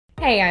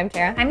Hey, I'm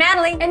Tara. I'm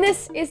Natalie. And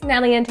this is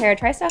Natalie and Tara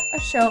Try Stuff, a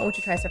show in which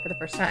we try stuff for the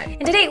first time.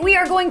 And today we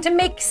are going to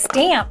make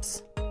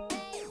stamps.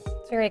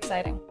 It's very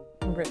exciting.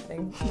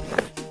 Riveting.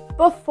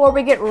 Before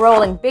we get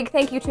rolling, big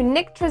thank you to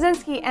Nick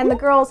Trzynski and the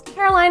girls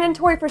Caroline and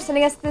Tori for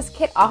sending us this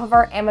kit off of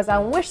our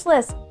Amazon wish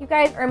list. You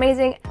guys are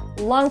amazing,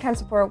 long-time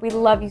support. We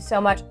love you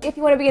so much. If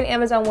you want to be an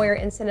Amazon warrior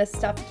and send us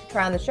stuff to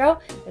try on the show,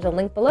 there's a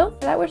link below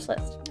for that wish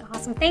list.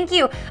 Awesome, thank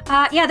you.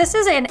 Yeah, this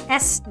is an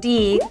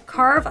Essdee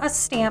Carve a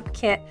Stamp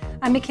kit.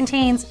 It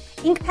contains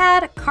ink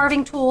pad,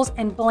 carving tools,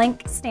 and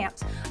blank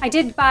stamps. I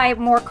did buy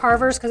more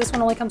carvers because this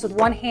one only comes with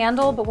one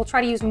handle, but we'll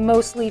try to use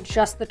mostly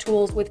just the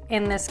tools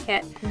within this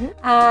kit.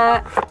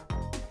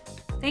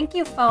 Thank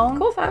you, phone.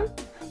 Cool, phone.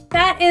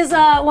 That is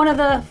one of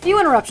the few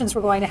interruptions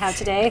we're going to have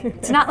today.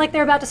 It's not like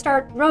they're about to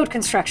start road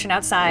construction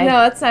outside.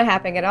 No, it's not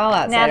happening at all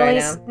outside right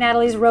now.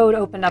 Natalie's road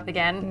opened up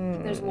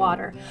again. There's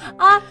water.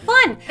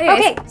 Fun. Anyways.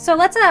 Okay, so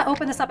let's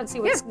open this up and see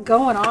what's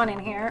going on in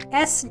here.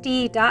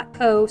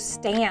 Essdee.co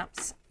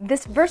stamps.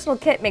 This versatile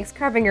kit makes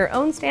carving your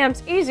own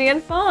stamps easy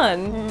and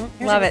fun.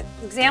 Love it.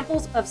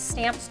 Examples of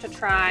stamps to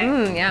try.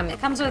 Yum. It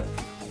comes with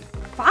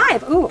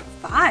five. Ooh,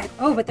 five.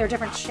 Oh, but they're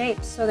different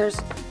shapes. So there's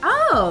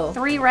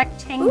three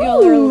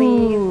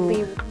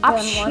rectangularly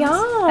ones,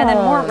 and then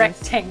more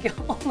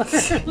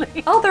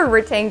rectangularly. Other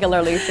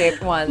rectangularly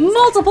shaped ones.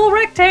 Multiple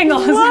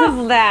rectangles.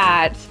 Love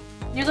that.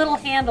 Your little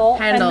handle,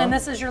 and then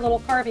this is your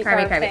little carvy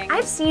thing.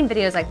 I've seen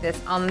videos like this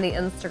on the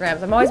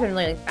Instagrams. I've always been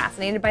really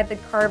fascinated by the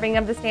carving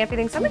of the stampy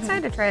thing, so I'm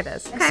excited to try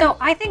this. Okay. So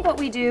I think what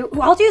we do,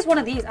 I'll use one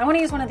of these. I want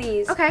to use one of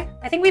these. Okay.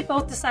 I think we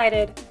both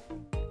decided,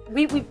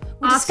 we're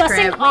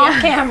discussing off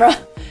camera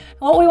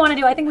what we want to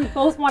do. I think we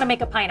both want to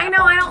make a pineapple. I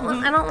know,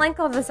 I don't like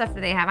all the stuff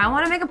that they have. I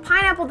want to make a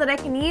pineapple that I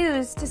can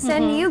use to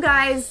send you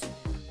guys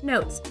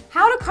notes.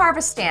 How to carve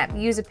a stamp.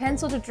 Use a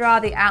pencil to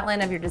draw the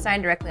outline of your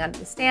design directly onto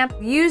the stamp.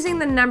 Using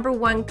the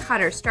 #1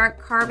 cutter, start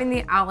carving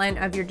the outline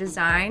of your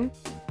design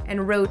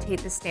and rotate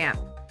the stamp,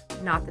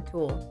 not the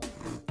tool,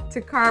 to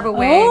carve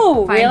away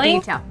fine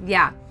detail.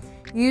 Yeah.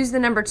 Use the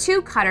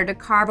 #2 cutter to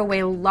carve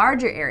away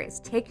larger areas.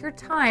 Take your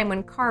time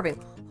when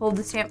carving. Hold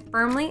the stamp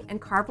firmly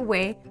and carve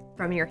away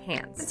from your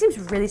hands. It seems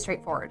really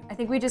straightforward. I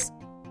think we just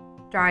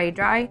dry,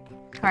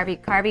 carvy,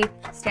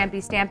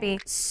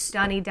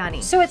 stampy,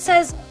 dunny. So it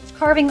says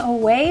carving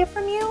away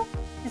from you?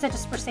 Is that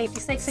just for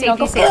safety's sake? So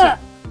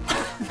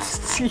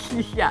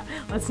safety. Yeah,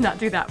 let's not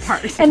do that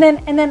part. And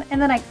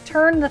then I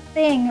turn the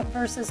thing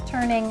versus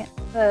turning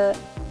the.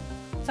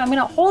 So I'm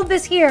gonna hold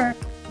this here.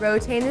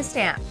 Rotating the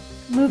stamp.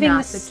 Moving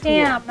the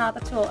stamp, not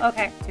the tool.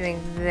 Okay. Doing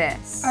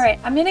this. All right,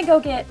 I'm gonna go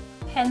get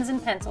pens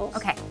and pencils.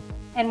 Okay.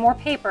 And more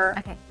paper.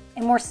 Okay.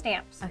 And more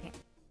stamps. Okay.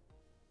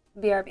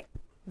 BRB.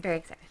 Very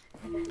excited.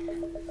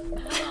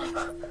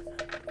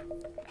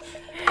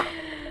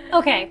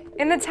 Okay.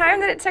 In the time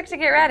that it took to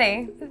get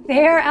ready.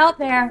 They're out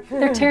there.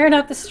 They're tearing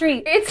up the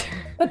street.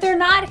 But they're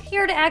not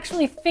here to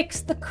actually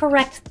fix the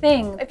correct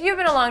thing. If you've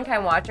been a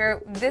long-time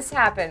watcher, this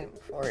happened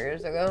 4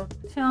 years ago.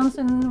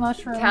 Townsend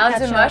mushroom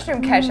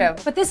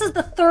ketchup. But this is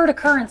the third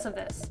occurrence of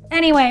this.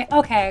 Anyway,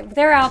 okay,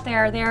 they're out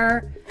there.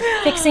 They're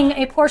fixing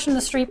a portion of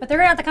the street, but they're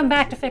gonna have to come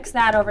back to fix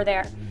that over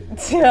there.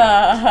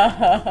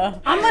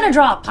 I'm gonna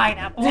draw a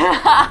pineapple.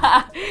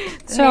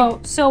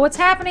 So what's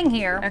happening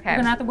here? Okay. We're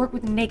gonna have to work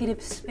with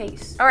negative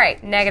space. All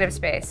right, negative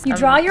space. You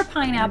draw your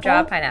pineapple. Draw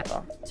a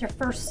pineapple. It's your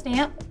first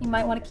stamp. You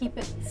might want to keep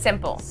it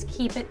simple.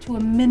 Keep it to a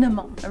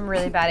minimum. I'm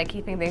really bad at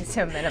keeping things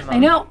to a minimum. I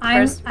know.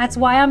 That's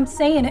why I'm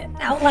saying it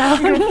out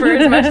loud. For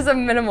as much as a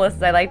minimalist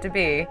as I like to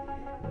be,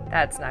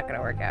 that's not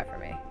gonna work out for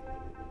me.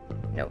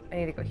 Nope, I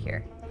need to go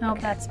here. Oh,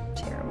 that's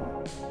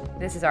terrible.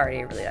 This is already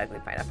a really ugly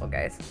pineapple,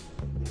 guys.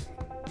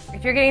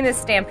 If you're getting this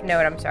stamped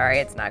note, I'm sorry,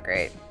 it's not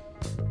great.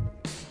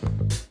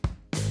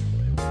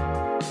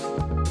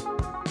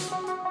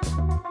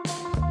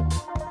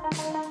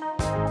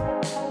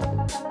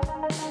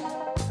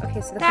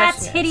 Okay, so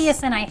that's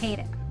hideous and I hate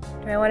it.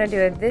 Do I want to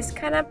do this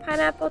kind of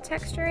pineapple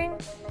texturing,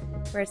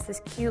 where it's this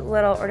cute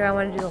little, or do I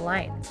want to do the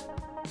lines?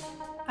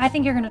 I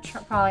think you're gonna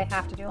probably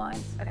have to do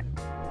lines. Okay.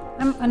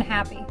 I'm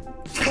unhappy.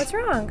 What's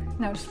wrong?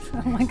 No, just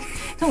don't like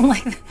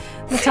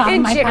the top of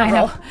my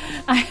pineapple.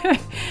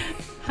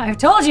 I've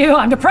told you,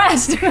 I'm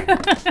depressed.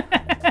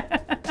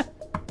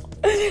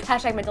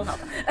 Hashtag mental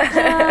health.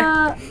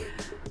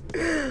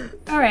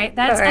 All right,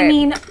 I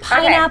mean,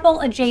 pineapple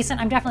adjacent.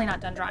 I'm definitely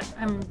not done drawing.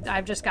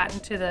 I've just gotten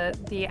to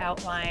the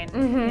outline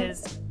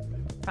is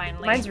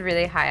finally. Mine's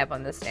really high up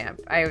on the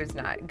stamp. I was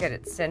not good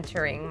at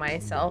centering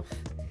myself.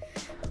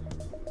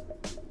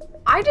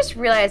 I just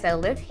realized I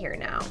live here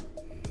now.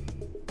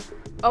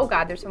 Oh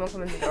God, there's someone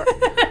coming to the door.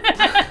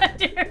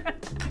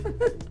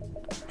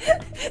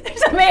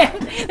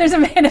 There's a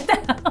man at the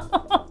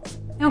house.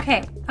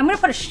 Okay, I'm gonna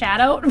put a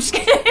shadow. I'm just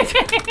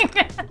kidding.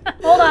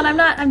 Hold on,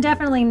 I'm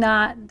definitely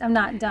not, I'm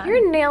not done.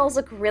 Your nails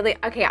look really,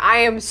 okay, I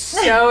am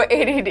so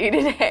ADD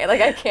today.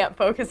 Like I can't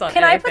focus on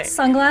anything. Can I put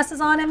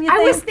sunglasses on him, you think?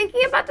 I was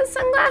thinking about the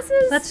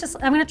sunglasses. Let's just,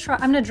 I'm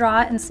gonna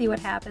draw it and see what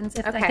happens.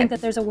 If I think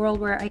that there's a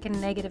world where I can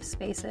negative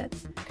space it.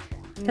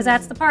 Because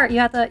that's the part, you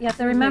have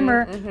to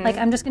remember, like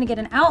I'm just gonna get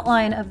an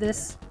outline of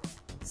this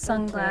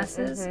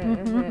Sunglasses.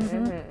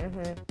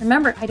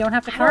 Remember, I don't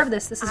have to carve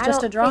this. This is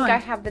just a drawing. I don't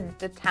think I have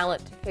the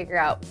talent to figure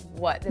out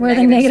what Where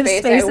the negative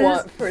space I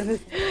want for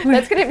this.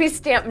 That's going to be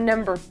stamp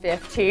number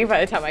 50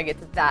 by the time I get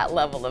to that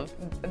level of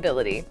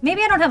ability.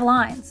 Maybe I don't have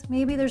lines.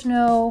 Maybe there's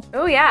no.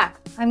 Oh yeah.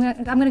 I'm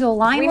gonna go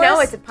lineless. We know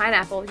it's a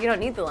pineapple. You don't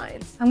need the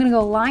lines. I'm gonna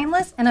go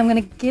lineless, and I'm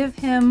gonna give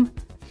him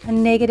a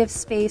negative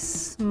space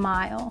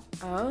smile.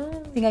 Oh.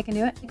 Think I can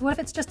do it? What if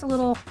it's just a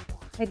little,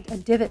 a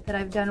divot that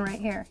I've done right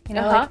here? You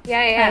know, like,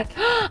 yeah.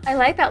 I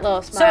like that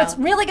little smile. So it's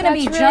really gonna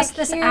be just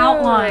this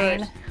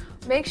outline.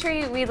 Make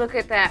sure we look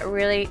at that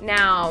really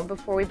now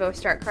before we both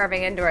start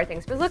carving into our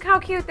things. But look how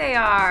cute they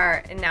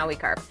are. And now we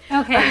carve.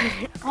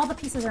 Okay. All the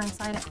pieces are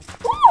inside it.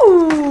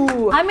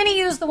 Ooh! I'm gonna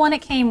use the one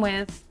it came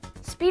with.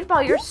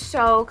 Speedball, you're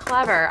so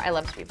clever. I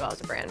love Speedball as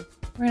a brand.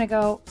 We're gonna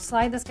go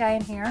slide this guy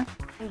in here.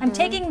 I'm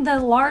taking the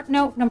large,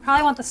 no,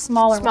 probably want the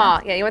smaller one.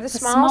 Small, yeah, you want the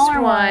smallest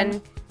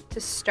one to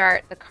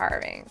start the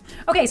carving.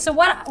 Okay, so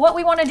what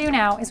we wanna do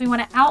now is we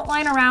wanna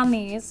outline around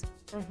these.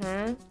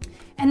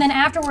 And then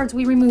afterwards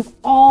we remove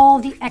all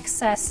the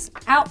excess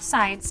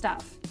outside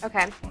stuff.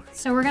 Okay.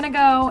 So we're gonna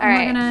go and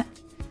we're gonna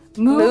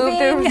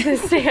move the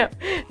stamp,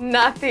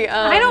 not the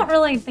I don't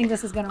really think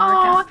this is gonna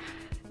work out.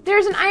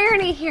 There's an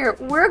irony here.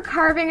 We're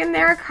carving and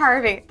they're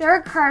carving.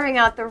 They're carving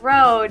out the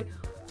road.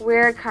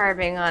 We're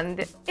carving on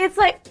the, it's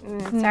like,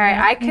 sorry,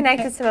 I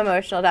connected some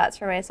emotional dots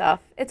for myself.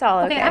 It's all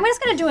okay. Okay, I'm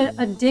just gonna do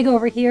a dig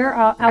over here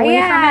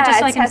away from it just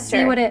so I can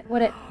see what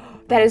it.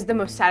 That is the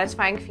most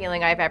satisfying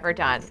feeling I've ever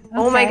done. Okay.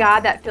 Oh my God,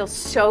 that feels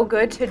so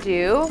good to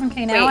do.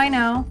 Okay, now I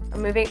know.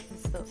 I'm moving,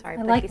 sorry,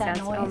 I like that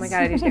noise. Oh my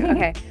God, I do too,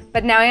 okay.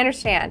 But now I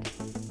understand.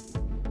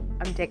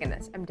 I'm digging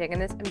this, I'm digging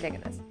this, I'm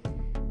digging this.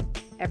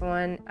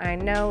 Everyone I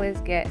know is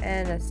getting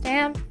a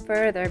stamp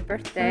for their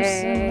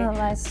birthday.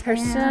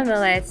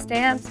 Personalized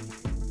stamps.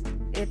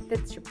 If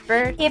it's your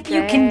birthday. If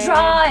you can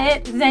draw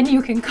it, then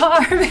you can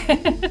carve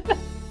it.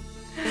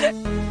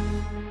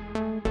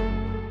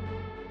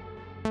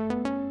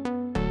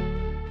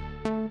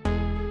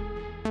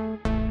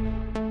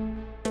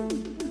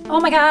 Oh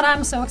my God,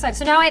 I'm so excited.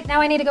 So now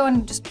I need to go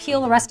and just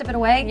peel the rest of it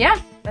away? Yeah,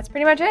 that's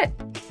pretty much it.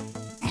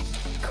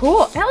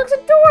 Cool, that looks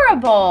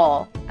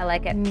adorable. I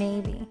like it.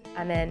 Maybe.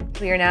 I'm in.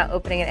 We are now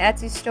opening an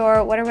Etsy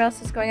store. What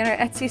else is going on in our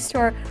Etsy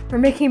store? We're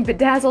making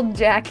bedazzled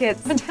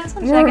jackets.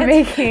 Bedazzled jackets? We're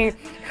making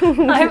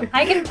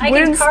I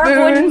can carve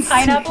wooden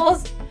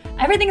pineapples.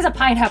 Everything's a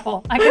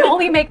pineapple. I can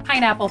only make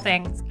pineapple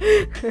things.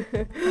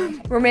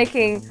 We're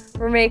making.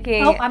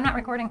 Oh, I'm not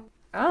recording.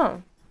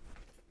 Oh.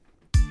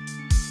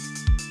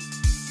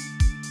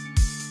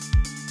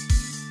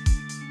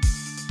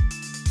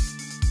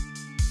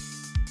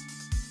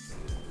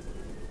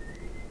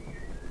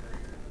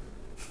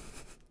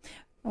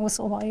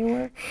 Whistle while you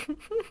work.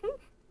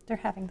 They're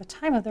having the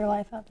time of their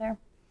life out there.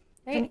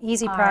 It's an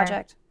easy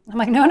project. I'm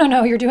like,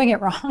 no, you're doing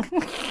it wrong.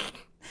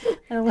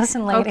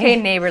 Listen, lady. Okay,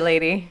 neighbor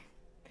lady.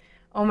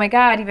 Oh my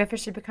God, you've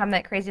officially become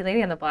that crazy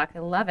lady on the block. I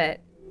love it.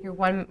 Your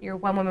one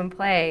woman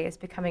play is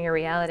becoming a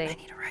reality. I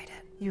need to write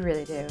it. You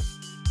really do.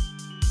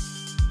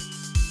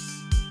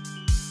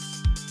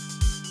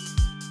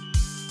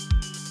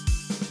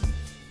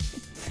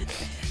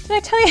 Did I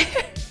tell you?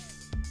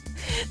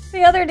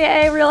 The other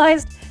day I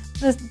realized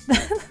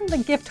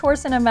the gift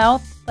horse in a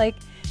mouth, like,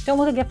 don't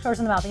look a gift horse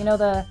in the mouth. You know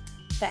the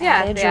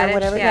adage or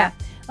whatever. Yeah.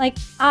 Like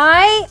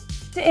I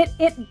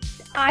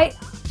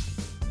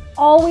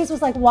always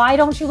was like, why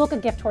don't you look a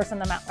gift horse in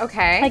the mouth?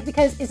 Okay. Like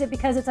is it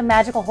because it's a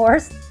magical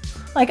horse?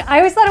 Like I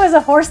always thought it was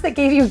a horse that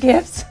gave you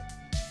gifts.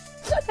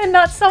 And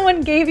not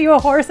someone gave you a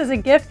horse as a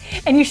gift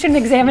and you shouldn't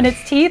examine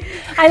its teeth.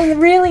 I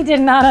really did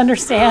not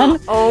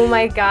understand. Oh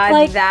my God,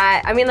 like,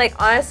 I mean, like,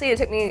 honestly, it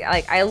took me,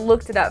 like, I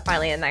looked it up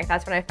finally and, like,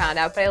 that's when I found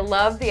out. But I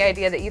love the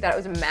idea that you thought it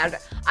was a magical,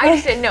 I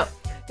just didn't know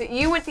that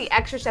you went the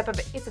extra step of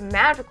it. It's a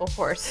magical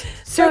horse.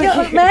 So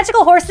like a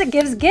magical horse that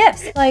gives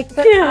gifts. Like,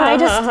 but I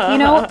just, you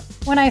know,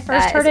 when I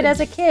first heard it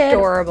as a kid.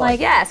 Adorable. Like,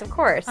 yes, of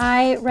course.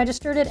 I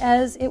registered it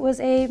as it was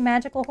a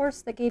magical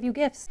horse that gave you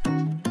gifts.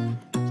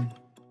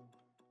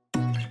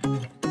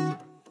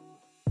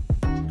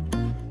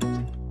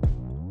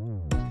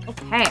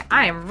 Okay,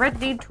 I am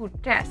ready to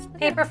test.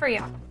 Paper for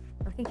you.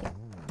 Oh, thank you.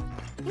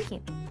 Thank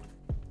you.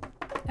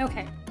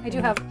 Okay, I do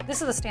have,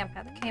 this is a stamp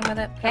pad that came with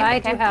it. Okay, I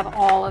do have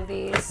all of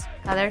these.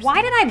 Others?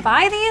 Why did I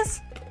buy these?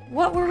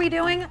 What were we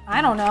doing?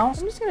 I don't know.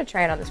 I'm just gonna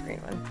try it on this green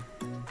one.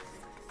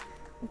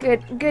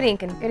 Good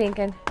inking, good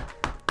inking.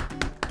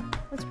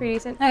 That's pretty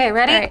decent. Okay,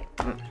 ready?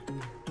 All right.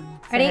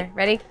 Ready?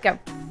 Ready, go.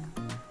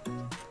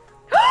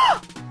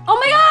 Oh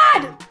my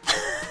God!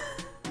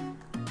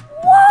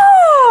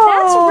 Whoa!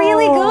 That's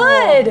really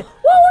good.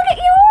 Whoa, look at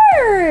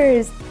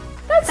yours.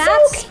 That's so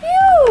cute.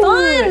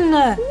 Fun.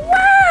 Wow.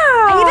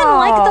 I even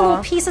like the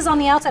little pieces on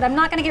the outside. I'm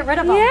not gonna get rid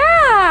of them.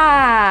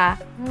 Yeah.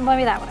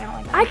 Maybe that one. I don't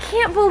like that. I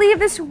can't believe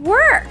this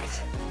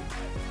worked.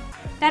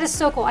 That is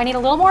so cool. I need a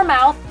little more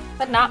mouth,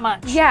 but not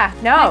much. Yeah,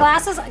 no. My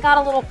glasses got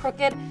a little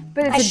crooked.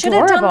 But it's I should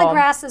have done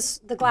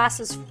the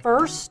glasses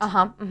first.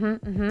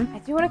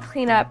 I do want to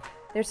clean up.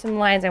 There's some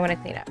lines I want to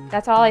clean up.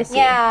 That's all I see.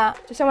 Yeah.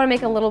 Just I want to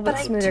make a little bit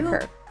smoother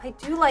curve. I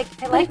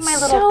like my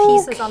little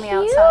pieces on the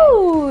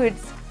outside.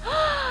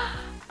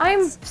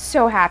 I'm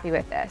so happy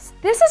with this.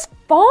 This is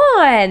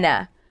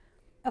fun.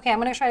 Okay, I'm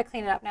gonna try to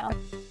clean it up now.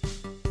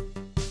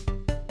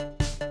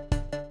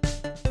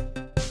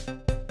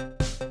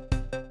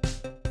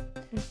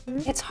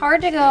 It's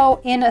hard to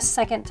go in a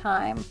second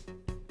time.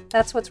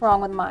 That's what's wrong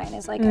with mine,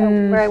 is like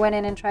where I went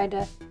in and tried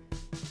to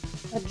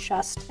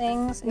adjust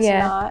things is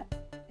not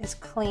as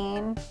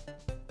clean.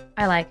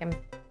 I like him.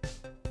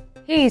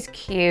 He's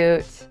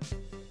cute.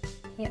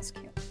 He is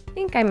cute. I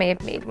think I may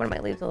have made one of my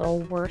leaves a little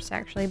worse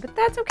actually, but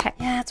that's okay.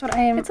 Yeah, that's what I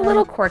am. It's a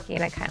little quirky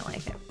and I kind of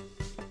like it.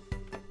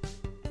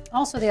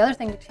 Also, the other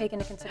thing to take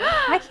into consideration,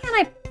 why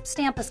can't I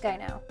stamp this guy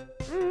now?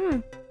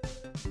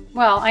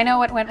 Well, I know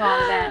what went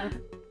wrong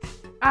then.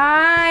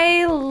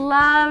 I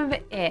love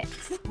it.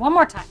 One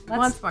more time.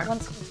 Once more.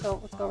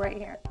 Let's go right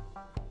here.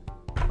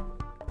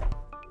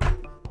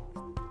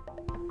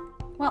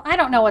 Well, I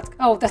don't know what's,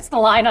 oh, that's the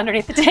line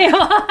underneath the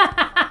table.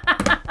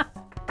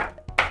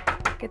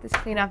 Get this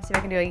clean off, see if I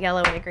can do a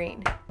yellow and a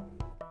green.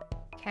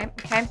 Okay,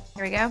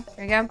 here we go,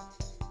 here we go.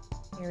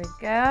 Here we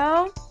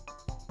go.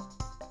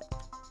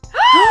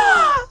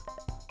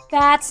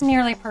 That's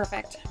nearly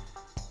perfect.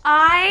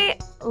 I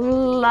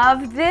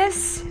love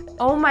this.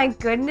 Oh my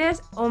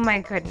goodness, oh my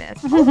goodness,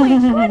 oh my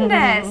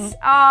goodness.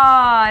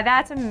 Oh,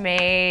 that's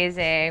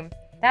amazing.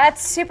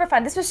 That's super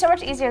fun. This was so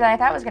much easier than I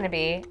thought it was gonna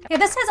be. Yeah,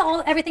 this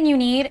has everything you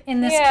need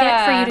in this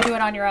kit for you to do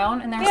it on your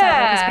own, and there's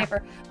that piece of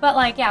paper. But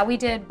like, yeah, we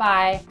did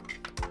buy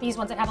these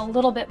ones that have a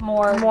little bit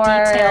more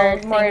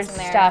detailed more things in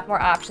there. stuff,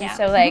 more options.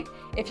 So like,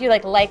 if you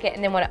like it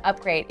and then want to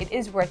upgrade, it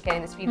is worth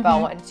getting the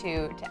speedball one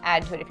to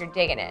add to it if you're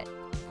digging it.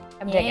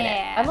 I'm digging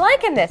it. I'm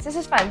liking this. This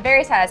is fun.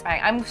 Very satisfying.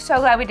 I'm so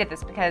glad we did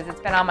this because it's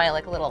been on my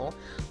like little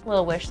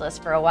wish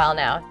list for a while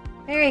now.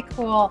 Very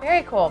cool.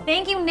 Very cool.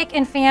 Thank you, Nick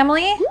and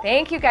family.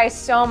 Thank you guys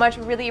so much.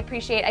 We really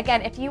appreciate it.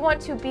 Again, if you want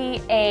to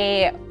be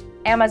a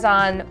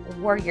Amazon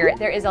warrior,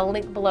 there is a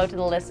link below to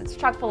the list. It's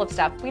chock full of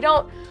stuff. We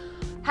don't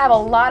have a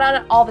lot on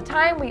it all the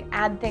time. We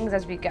add things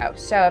as we go.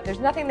 So if there's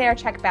nothing there,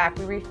 check back.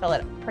 We refill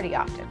it pretty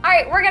often. All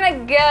right, we're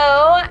gonna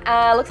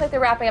go. Looks like they're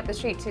wrapping up the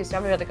street too, so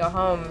I'm gonna be able to go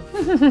home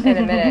in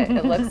a minute.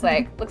 It looks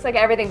like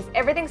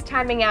everything's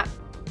timing out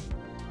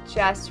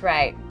just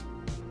right.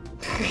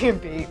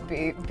 Beep,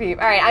 beep, beep.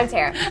 All right, I'm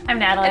Tara. I'm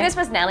Natalie. And this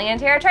was Natalie and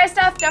Tara Try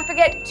Stuff. Don't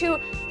forget to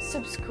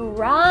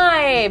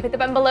subscribe. Hit the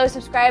button below,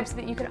 subscribe so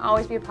that you can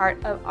always be a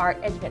part of our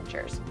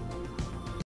adventures.